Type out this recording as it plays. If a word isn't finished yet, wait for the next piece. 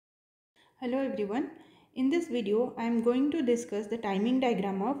Hello everyone. In this video I am going to discuss the timing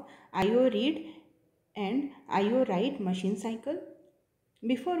diagram of IO read and IO write machine cycle.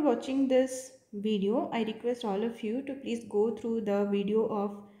 Before watching this video, I request all of you to please go through the video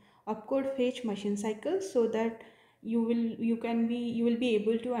of opcode fetch machine cycle so that you will be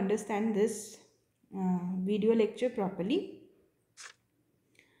able to understand this video lecture properly.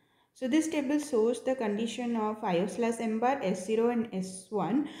 So this table shows the condition of IO/M bar S0 and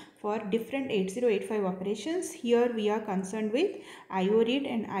S1 for different 8085 operations. Here we are concerned with IO read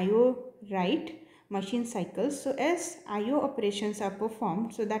and IO write machine cycles. So as IO operations are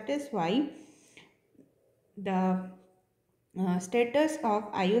performed, so that is why the status of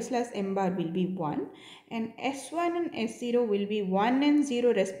IO/M bar will be 1 and S1 and S0 will be 1 and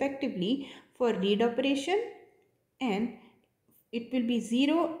 0 respectively for read operation, and it will be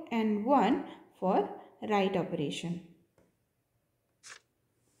 0 and 1 for write operation.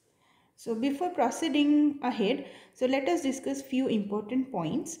 So before proceeding ahead, so let us discuss few important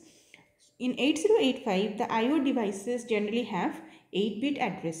points. In 8085, the IO devices generally have 8-bit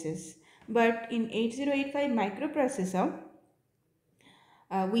addresses, but in 8085 microprocessor,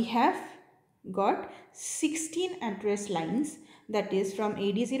 we have got 16 address lines, that is from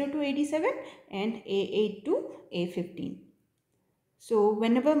AD0 to AD7 and A8 to A15. So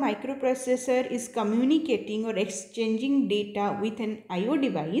whenever microprocessor is communicating or exchanging data with an IO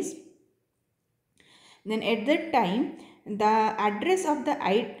device, then at that time the address of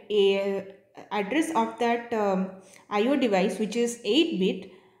that IO device, which is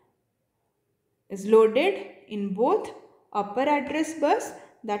 8-bit, is loaded in both upper address bus,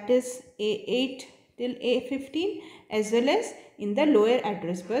 that is A8 till A15, as well as in the lower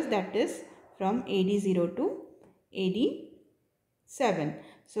address bus, that is from AD0 to AD7.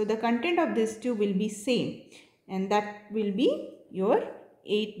 So the content of these two will be same, and that will be your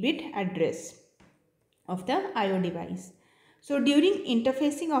 8-bit address of the IO device. So during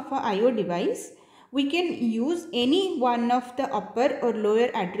interfacing of a IO device, we can use any one of the upper or lower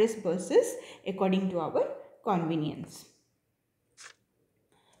address buses according to our convenience.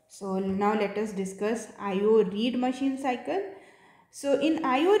 So now let us discuss IO read machine cycle. So in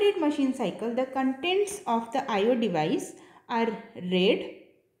IO read machine cycle, the contents of the IO device are read,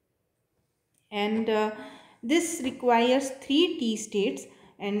 and this requires 3 T states,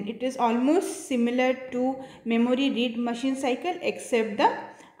 and it is almost similar to memory read machine cycle except the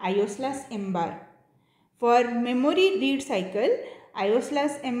IO/M bar. For memory read cycle,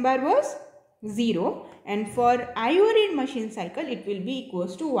 IO/M bar was 0, and for IO read machine cycle it will be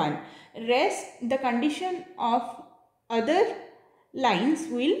equals to 1. Rest the condition of other lines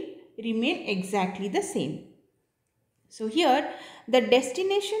will remain exactly the same. So here the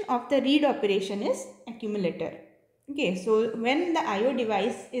destination of the read operation is accumulator. Okay, so when the IO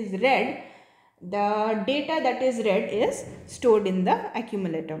device is read, the data that is read is stored in the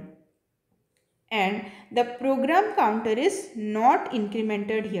accumulator, and the program counter is not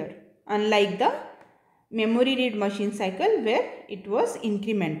incremented here, unlike the memory read machine cycle where it was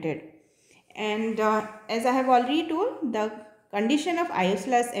incremented. And as I have already told, the condition of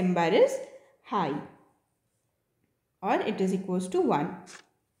IO/M bar is high, or it is equals to 1.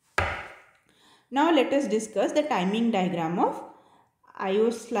 Now let us discuss the timing diagram of let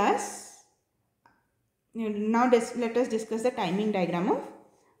us discuss the timing diagram of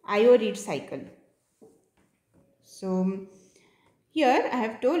IO read cycle. So here I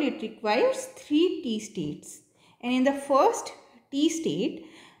have told it requires 3 T states, and in the first T state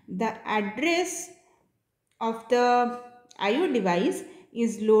the address of the IO device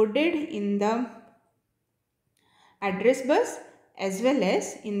is loaded in the address bus as well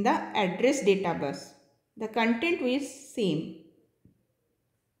as in the address data bus. The content is same.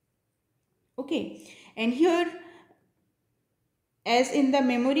 Okay, and here as in the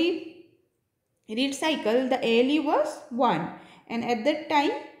memory read cycle, the ALE was 1, and at that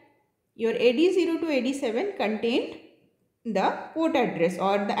time your AD0 to AD7 contained the port address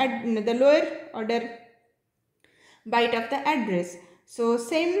or the lower order byte of the address. So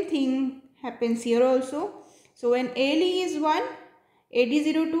same thing happens here also. So when ALE is 1,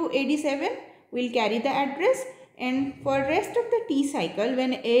 AD0 to AD7 will carry the address, and for rest of the T cycle,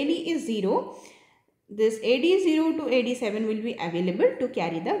 when ALE is 0, this AD0 to AD7 will be available to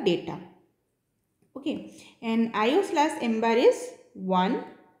carry the data. Okay, and IO/M bar is 1,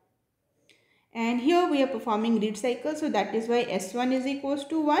 and here we are performing read cycle, so that is why S1 is equals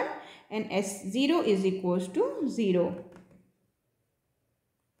to 1 and S0 is equals to 0.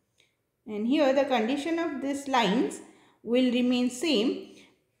 And here the condition of these lines will remain same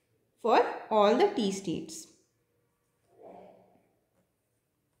for all the T states.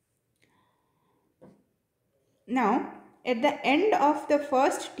 Now at the end of the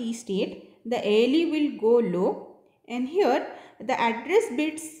first t state, the ALE will go low, and here the address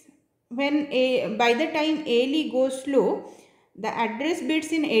bits, by the time ALE goes low, the address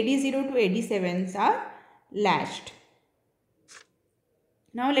bits in AD0 to AD7s are latched.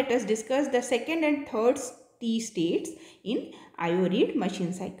 Now let us discuss the second and third t states in IO read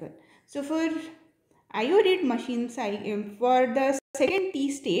machine cycle. So for IO read machine cycle, for the second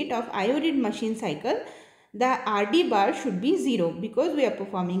t state of IO read machine cycle, the RD bar should be 0 because we are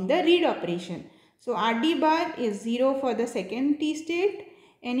performing the read operation. So RD bar is 0 for the second t state,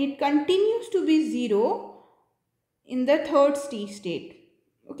 and it continues to be 0 in the third t state.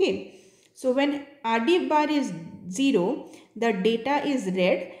 Okay. So when RD bar is 0, the data is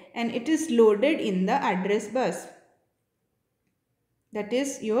read and it is loaded in the address bus. That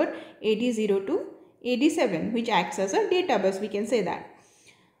is your AD0 to AD7, which acts as a data bus, we can say that.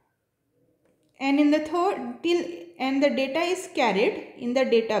 And in the the data is carried in the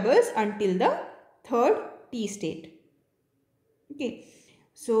data bus until the third t state. Okay.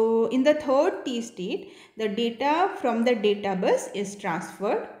 So in the third t state, the data from the data bus is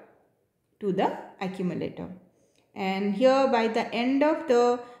transferred to the accumulator, and here by the end of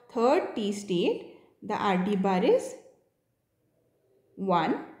the third t state, the RD bar is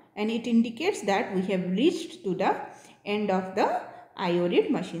 1, and it indicates that we have reached to the end of the IO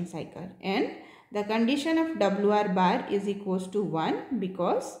read machine cycle, and the condition of WR bar is equals to 1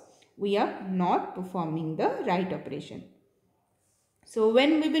 because we are not performing the write operation. So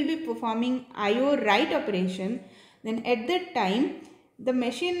when we will be performing IO write operation, then at that time the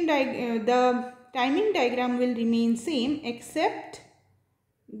the timing diagram will remain same except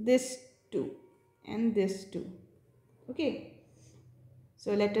this 2 and this 2. Okay.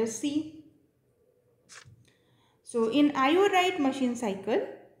 So let us see. So in IO write machine cycle,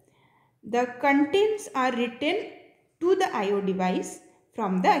 the contents are written to the IO device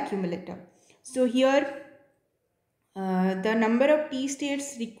from the accumulator. So here the number of t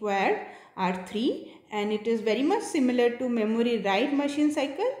states required are 3, and it is very much similar to memory write machine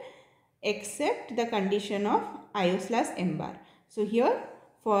cycle except the condition of IO/M bar. So here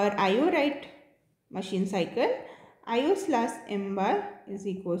for IO write machine cycle, IO/M bar is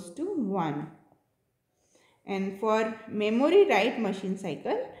equals to 1, and for memory write machine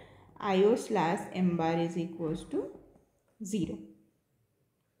cycle, IO/M bar is equals to 0.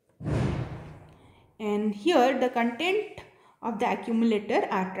 And here the content of the accumulator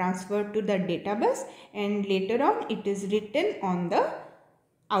are transferred to the data bus, and later on it is written on the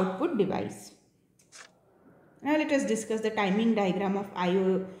output device. Now let us discuss the timing diagram of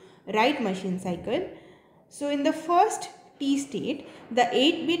IO write machine cycle. So in the first t state, the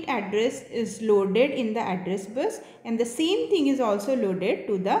 8-bit address is loaded in the address bus, and the same thing is also loaded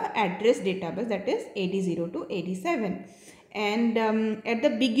to the address data bus, that is AD0 to AD7. And at the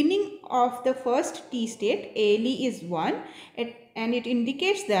beginning of the first t state, ALE is 1, and it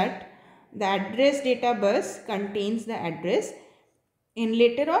indicates that the address data bus contains the address, and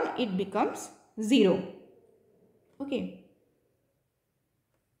later on it becomes 0. Okay.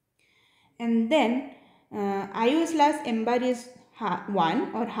 And then IO/M bar is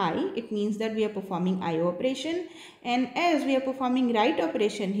 1 or high. It means that we are performing IO operation, and as we are performing write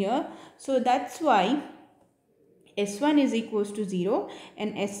operation here, so that's why S1 is equals to 0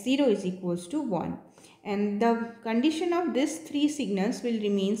 and S0 is equals to 1, and the condition of these 3 signals will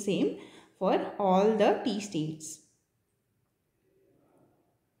remain same for all the t states.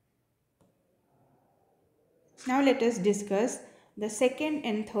 Now let us discuss the second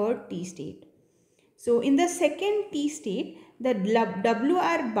and third t state. So in the second t state, the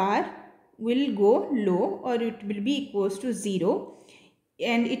WR bar will go low, or it will be equals to 0,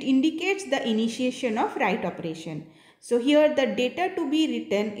 and it indicates the initiation of write operation. So here the data to be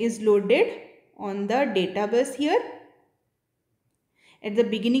written is loaded on the data bus here at the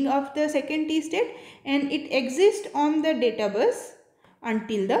beginning of the second t state, and it exists on the data bus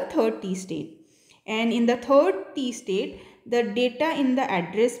until the third t state. And in the third t state, the data in the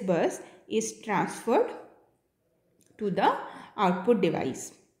address bus is transferred to the output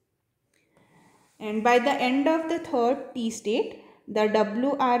device. And by the end of the third t state, the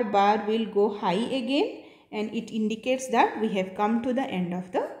WR bar will go high again, and it indicates that we have come to the end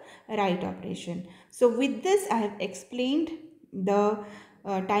of the write operation. So with this, I have explained the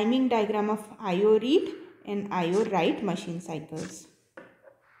timing diagram of IO read and IO write machine cycles.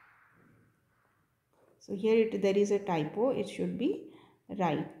 So here there is a typo, it should be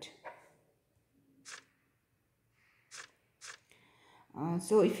write.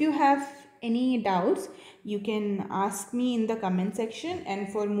 So if you have any doubts, you can ask me in the comment section,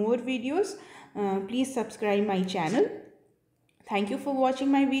 and for more videos please subscribe my channel. Thank you for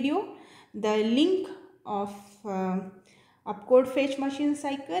watching my video. The link of opcode fetch machine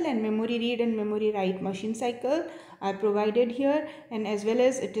cycle and memory read and memory write machine cycle are provided here, and as well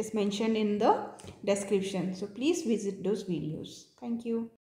as it is mentioned in the description. So please visit those videos. Thank you.